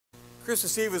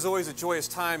Christmas Eve is always a joyous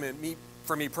time, and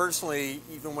for me personally,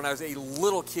 even when I was a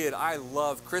little kid, I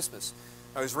loved Christmas.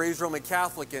 I was raised Roman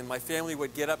Catholic, and my family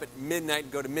would get up at midnight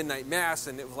and go to midnight mass,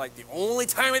 and it was like the only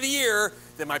time of the year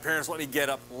that my parents let me get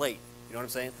up late. You know what I'm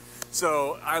saying?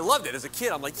 So I loved it as a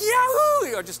kid. I'm like,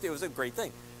 yahoo! It was a great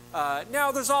thing.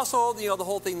 Now there's also the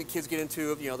whole thing that kids get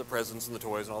into of the presents and the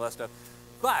toys and all that stuff.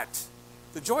 But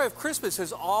the joy of Christmas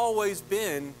has always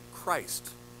been Christ.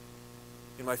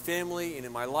 In my family and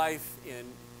in my life and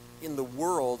in the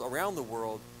world, around the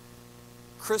world,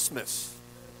 Christmas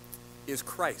is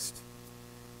Christ.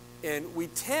 And we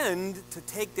tend to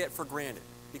take that for granted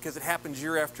because it happens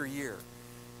year after year.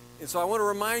 And so I want to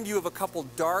remind you of a couple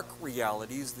dark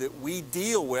realities that we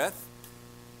deal with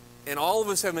and all of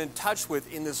us have been in touch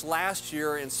with in this last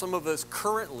year, and some of us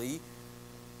currently,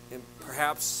 and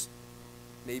perhaps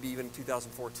maybe even in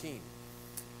 2014.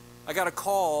 I got a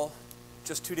call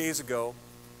just 2 days ago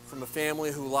from a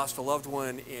family who lost a loved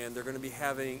one, and they're going to be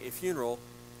having a funeral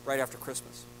right after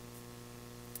Christmas.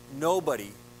 Nobody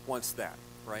wants that,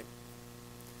 right?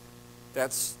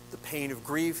 That's the pain of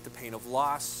grief, the pain of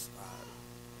loss,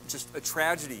 just a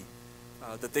tragedy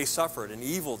that they suffered, an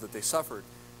evil that they suffered,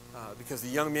 because the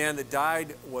young man that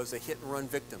died was a hit-and-run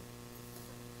victim,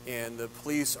 and the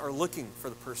police are looking for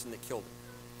the person that killed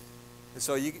him. And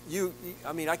so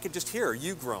I could just hear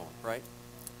you groan, right?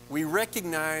 We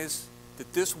recognize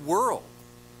that this world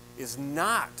is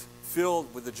not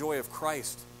filled with the joy of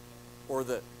Christ or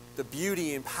the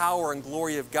beauty and power and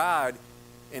glory of God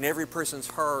in every person's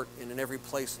heart and in every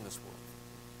place in this world.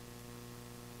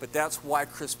 But that's why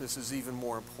Christmas is even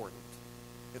more important.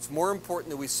 It's more important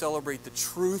that we celebrate the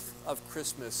truth of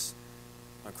Christmas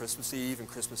on Christmas Eve and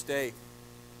Christmas Day,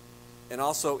 and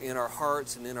also in our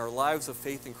hearts and in our lives of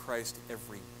faith in Christ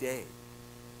every day.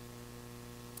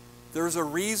 There's a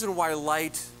reason why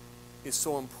light is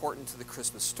so important to the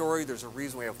Christmas story. There's a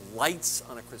reason we have lights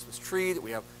on a Christmas tree, that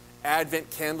we have Advent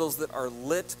candles that are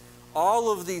lit.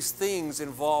 All of these things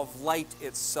involve light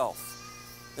itself.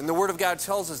 And the Word of God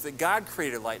tells us that God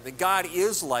created light, that God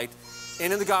is light.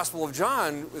 And in the Gospel of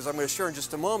John, as I'm going to share in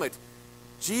just a moment,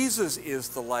 Jesus is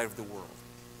the light of the world.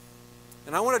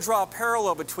 And I want to draw a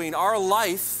parallel between our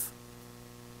life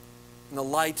and the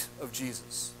light of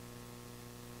Jesus.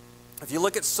 If you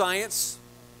look at science,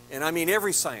 and I mean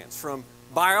every science, from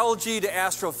biology to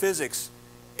astrophysics,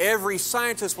 every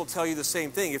scientist will tell you the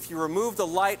same thing. If you remove the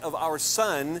light of our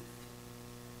sun,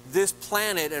 this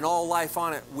planet and all life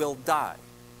on it will die.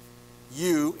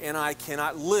 You and I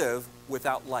cannot live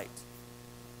without light.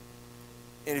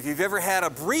 And if you've ever had a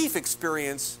brief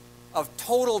experience of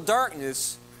total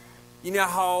darkness, you know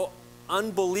how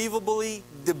unbelievably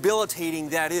debilitating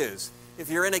that is. If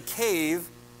you're in a cave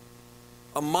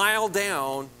a mile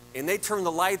down and they turn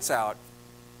the lights out,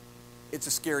 it's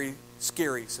a scary,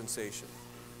 scary sensation.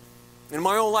 In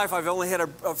my own life, I've only had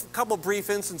a couple brief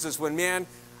instances when, man,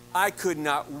 I could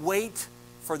not wait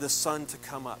for the sun to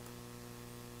come up.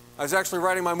 I was actually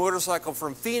riding my motorcycle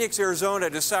from Phoenix, Arizona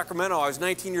to Sacramento. I was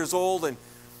 19 years old, and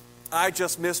I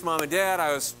just missed Mom and Dad.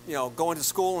 I was, going to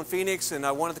school in Phoenix, and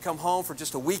I wanted to come home for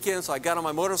just a weekend, so I got on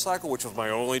my motorcycle, which was my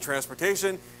only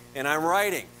transportation, and I'm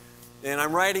riding. And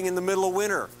I'm riding in the middle of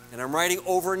winter, and I'm riding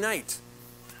overnight.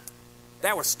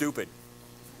 That was stupid.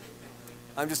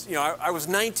 I was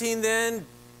 19 then,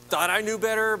 thought I knew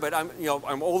better, but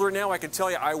I'm older now. I can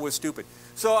tell you I was stupid.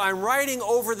 So I'm riding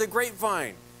over the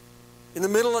grapevine in the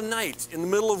middle of night, in the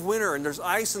middle of winter, and there's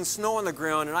ice and snow on the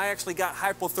ground, and I actually got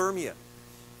hypothermia.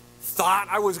 Thought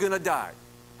I was going to die.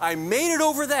 I made it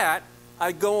over that.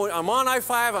 I'm on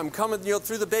I-5. I'm coming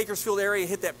through the Bakersfield area,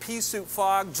 hit that pea soup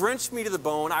fog, drenched me to the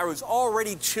bone. I was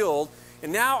already chilled,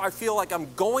 and now I feel like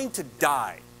I'm going to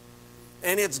die.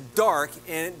 And it's dark,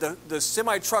 and the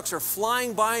semi-trucks are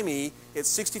flying by me at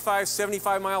 65,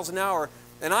 75 miles an hour,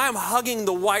 and I'm hugging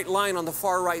the white line on the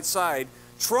far right side,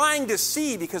 trying to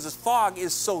see because the fog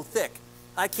is so thick.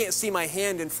 I can't see my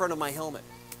hand in front of my helmet.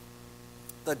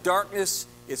 The darkness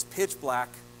is pitch black.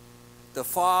 The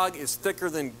fog is thicker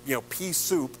than, pea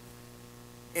soup.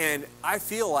 And I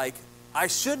feel like I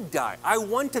should die. I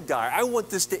want to die. I want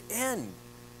this to end.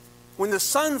 When the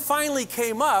sun finally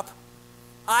came up,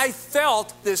 I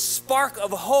felt this spark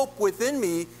of hope within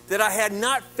me that I had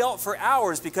not felt for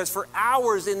hours, because for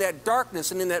hours in that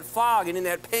darkness and in that fog and in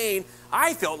that pain,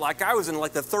 I felt like I was in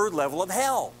like the third level of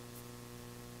hell.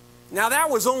 Now that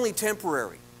was only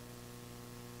temporary.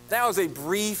 That was a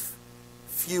brief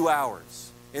few hours.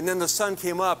 And then the sun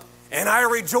came up and I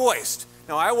rejoiced.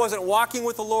 Now I wasn't walking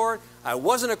with the Lord. I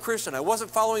wasn't a Christian. I wasn't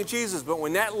following Jesus. But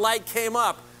when that light came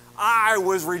up, I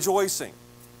was rejoicing.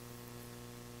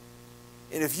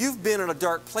 And if you've been in a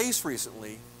dark place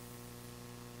recently,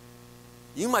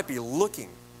 you might be looking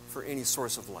for any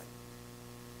source of light.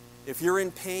 If you're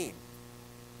in pain,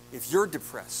 if you're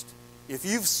depressed, if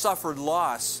you've suffered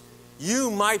loss,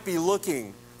 you might be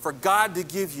looking for God to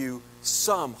give you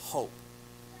some hope.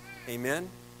 Amen?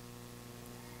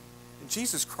 And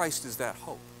Jesus Christ is that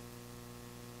hope.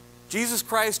 Jesus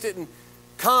Christ didn't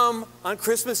come on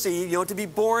Christmas Eve, to be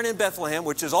born in Bethlehem,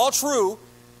 which is all true,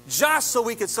 just so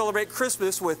we could celebrate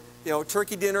Christmas with,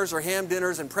 turkey dinners or ham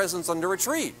dinners and presents under a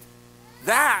tree.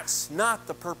 That's not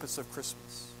the purpose of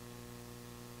Christmas.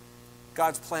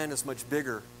 God's plan is much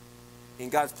bigger,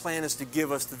 and God's plan is to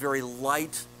give us the very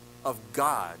light of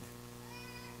God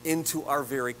into our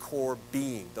very core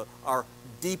being, our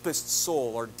deepest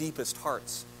soul, our deepest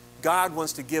hearts. God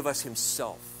wants to give us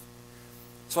Himself.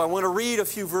 So I want to read a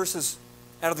few verses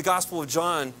out of the Gospel of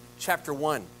John, chapter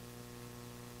 1.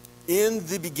 In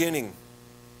the beginning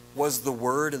was the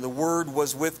Word, and the Word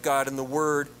was with God, and the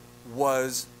Word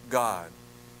was God.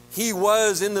 He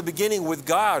was in the beginning with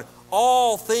God.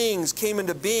 All things came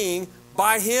into being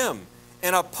by Him,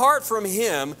 and apart from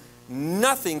Him,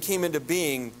 nothing came into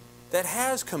being that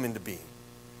has come into being.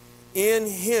 In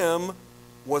Him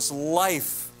was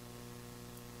life,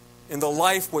 and the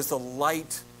life was the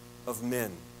light of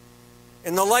men.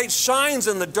 And the light shines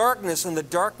in the darkness, and the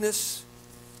darkness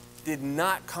did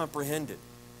not comprehend it.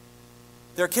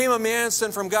 There came a man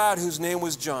sent from God whose name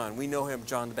was John. We know him,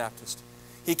 John the Baptist.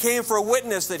 He came for a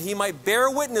witness, that he might bear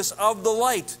witness of the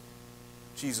light,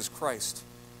 Jesus Christ,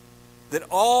 that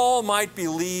all might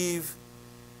believe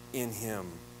in Him.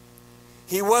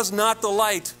 He was not the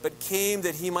light, but came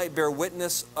that He might bear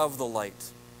witness of the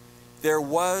light. There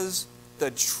was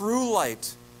the true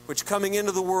light, which coming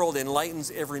into the world enlightens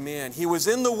every man. He was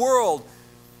in the world,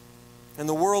 and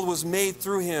the world was made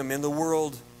through Him, and the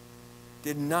world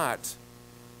did not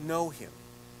know Him.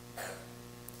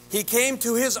 He came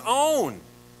to His own.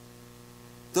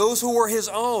 Those who were His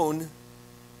own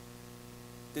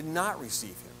did not receive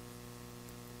Him.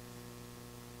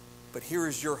 But here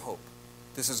is your hope.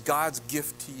 This is God's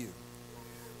gift to you.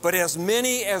 But as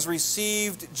many as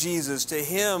received Jesus,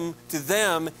 to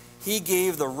them He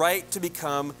gave the right to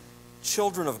become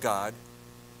children of God,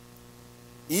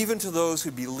 even to those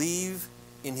who believe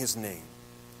in His name,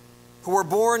 who were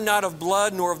born not of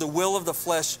blood, nor of the will of the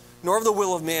flesh, nor of the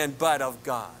will of man, but of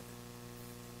God.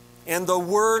 And the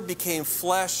Word became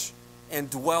flesh and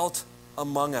dwelt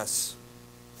among us.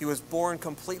 He was born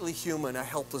completely human, a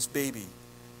helpless baby.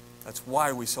 That's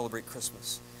why we celebrate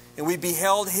Christmas. And we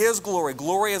beheld His glory,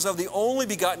 glory as of the only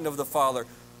begotten of the Father,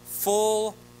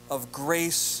 full of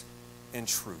grace and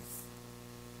truth.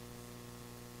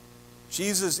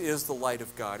 Jesus is the light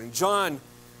of God. In John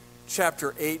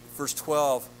chapter 8, verse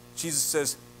 12, Jesus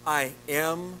says, I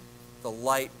am the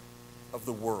light of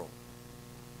the world.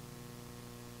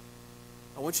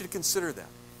 I want you to consider that.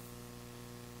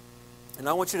 And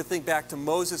I want you to think back to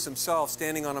Moses himself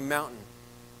standing on a mountain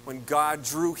when God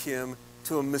drew him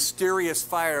to a mysterious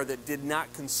fire that did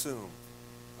not consume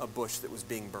a bush that was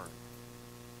being burned.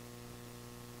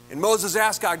 And Moses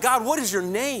asked God, God, what is your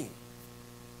name?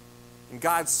 And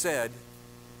God said,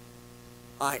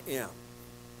 I am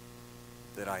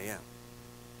that I am.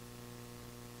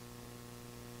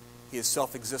 He is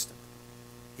self-existent.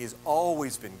 He has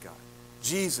always been God.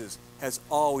 Jesus has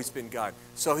always been God.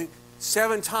 So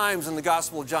 7 times in the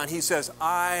Gospel of John, He says,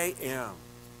 I am.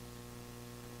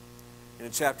 And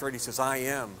in chapter 8, He says, I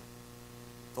am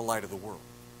the light of the world.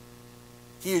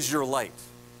 He is your light.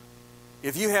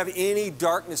 If you have any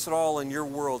darkness at all in your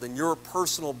world, in your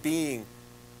personal being,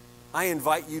 I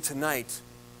invite you tonight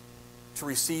to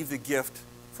receive the gift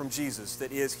from Jesus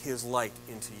that is His light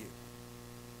into you.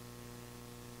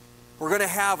 We're going to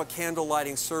have a candle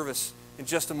lighting service in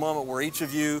just a moment where each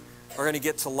of you are going to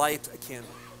get to light a candle.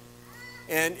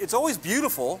 And it's always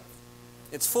beautiful.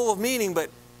 It's full of meaning, but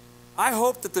I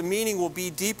hope that the meaning will be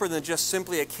deeper than just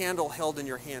simply a candle held in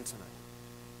your hand tonight.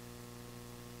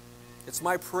 It's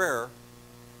my prayer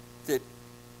that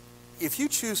if you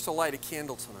choose to light a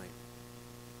candle tonight,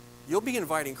 you'll be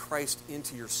inviting Christ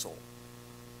into your soul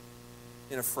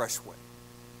in a fresh way.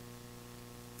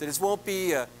 That it won't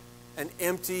be an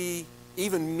empty,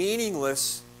 even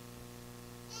meaningless,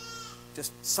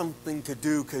 just something to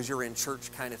do because you're in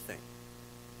church kind of thing.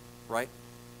 Right?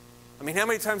 I mean, how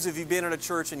many times have you been in a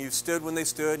church and you've stood when they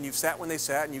stood, and you've sat when they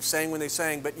sat, and you've sang when they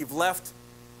sang, but you've left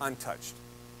untouched?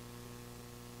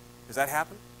 Does that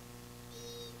happen?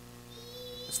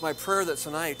 It's my prayer that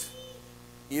tonight,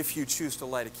 if you choose to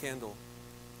light a candle,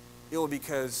 it will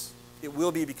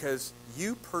be because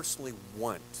you personally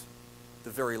want the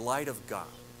very light of God,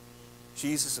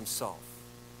 Jesus Himself,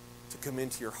 to come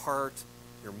into your heart,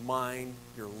 your mind,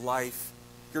 your life,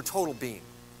 your total being,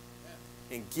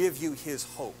 and give you his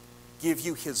hope, give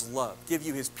you his love, give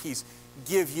you his peace,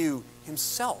 give you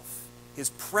himself, his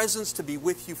presence to be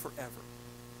with you forever.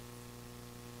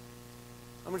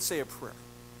 I'm going to say a prayer.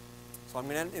 So I'm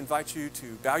going to invite you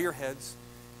to bow your heads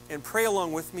and pray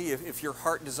along with me. If your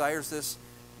heart desires this,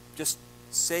 just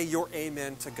say your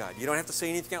amen to God. You don't have to say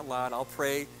anything out loud. I'll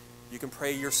pray. You can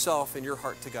pray yourself in your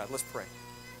heart to God. Let's pray.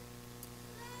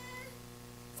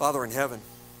 Father in heaven,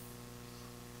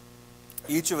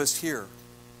 each of us here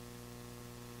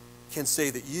can say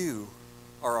that you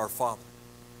are our Father.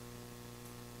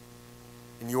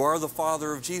 And you are the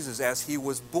Father of Jesus. As he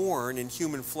was born in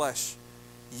human flesh,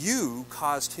 you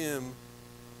caused him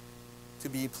to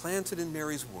be planted in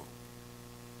Mary's womb,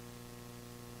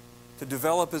 to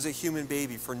develop as a human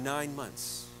baby for 9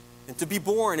 months, and to be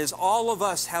born as all of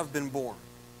us have been born.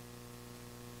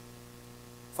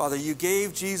 Father, you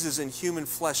gave Jesus in human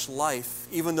flesh life,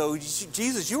 even though,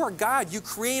 Jesus, you are God. You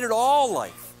created all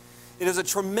life. It is a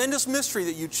tremendous mystery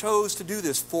that you chose to do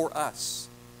this for us.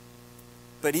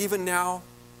 But even now,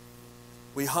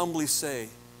 we humbly say,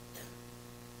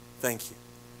 thank you.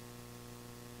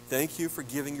 Thank you for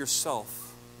giving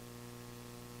yourself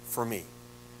for me.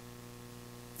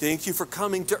 Thank you for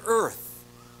coming to earth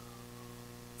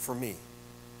for me.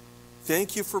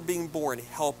 Thank you for being born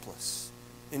helpless,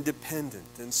 independent,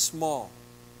 and small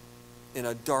in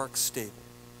a dark stable,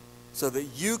 so that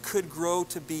you could grow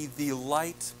to be the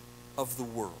light of the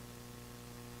world.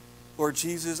 Lord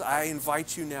Jesus, I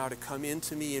invite you now to come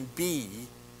into me and be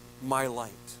my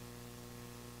light,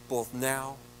 both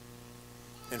now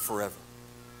and forever.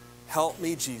 Help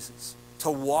me, Jesus, to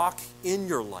walk in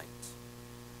your light,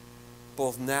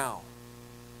 both now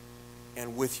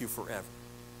and with you forever.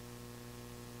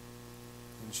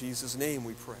 In Jesus' name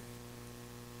we pray.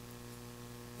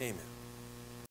 Amen.